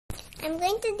I'm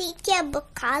going to read you a book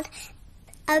called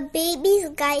A Baby's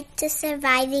Guide to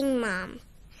Surviving Mom.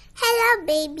 Hello,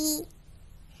 baby.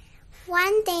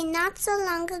 One day not so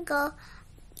long ago,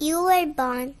 you were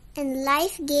born and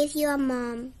life gave you a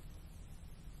mom.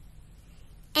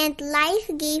 And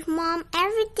life gave Mom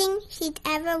everything she'd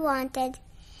ever wanted,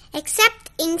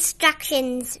 except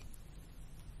instructions.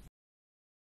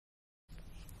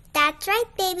 That's right,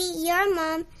 baby, your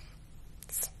mom's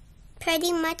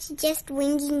pretty much just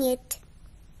winging it.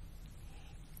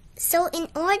 So in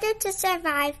order to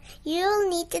survive, you'll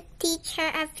need to teach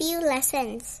her a few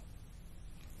lessons.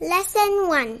 Lesson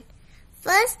 1.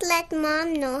 First, let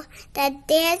Mom know that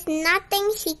there's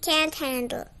nothing she can't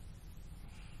handle.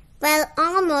 Well,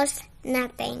 almost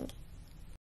nothing.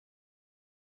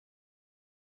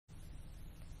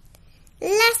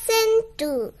 Lesson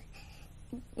 2.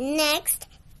 Next,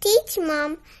 teach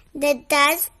Mom the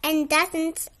does and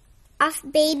doesn't of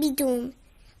baby doom.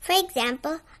 For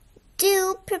example,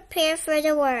 do prepare for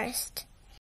the worst,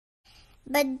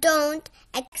 but don't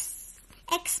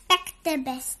expect the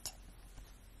best.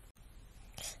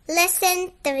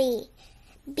 Lesson 3.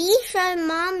 Be sure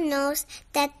Mom knows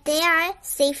that there are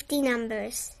safety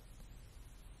numbers.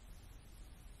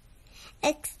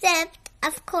 Except,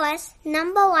 of course,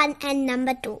 number 1 and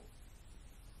number 2.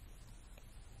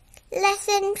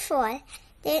 Lesson 4.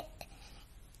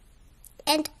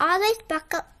 And always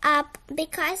buckle up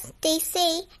because they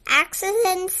say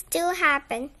accidents do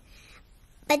happen,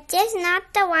 but just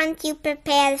not the ones you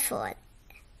prepared for.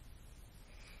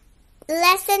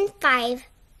 Lesson 5.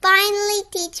 Finally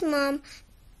teach Mom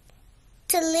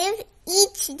to live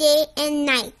each day and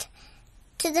night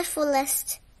to the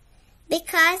fullest,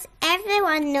 because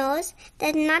everyone knows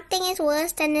that nothing is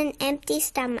worse than an empty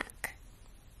stomach.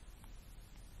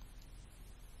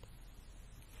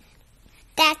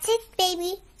 That's it,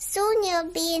 baby. Soon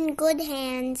you'll be in good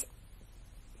hands.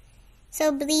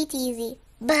 So breathe easy.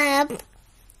 Bub.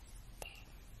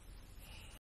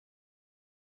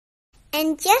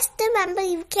 And just remember,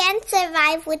 you can't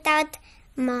survive without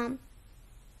Mom.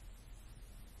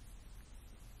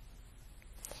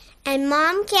 And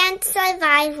Mom can't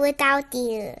survive without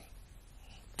you.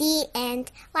 The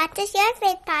end. What is your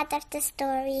favorite part of the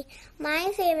story?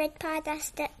 My favorite part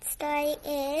of the story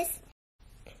is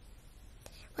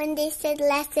when they said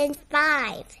lesson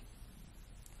 5.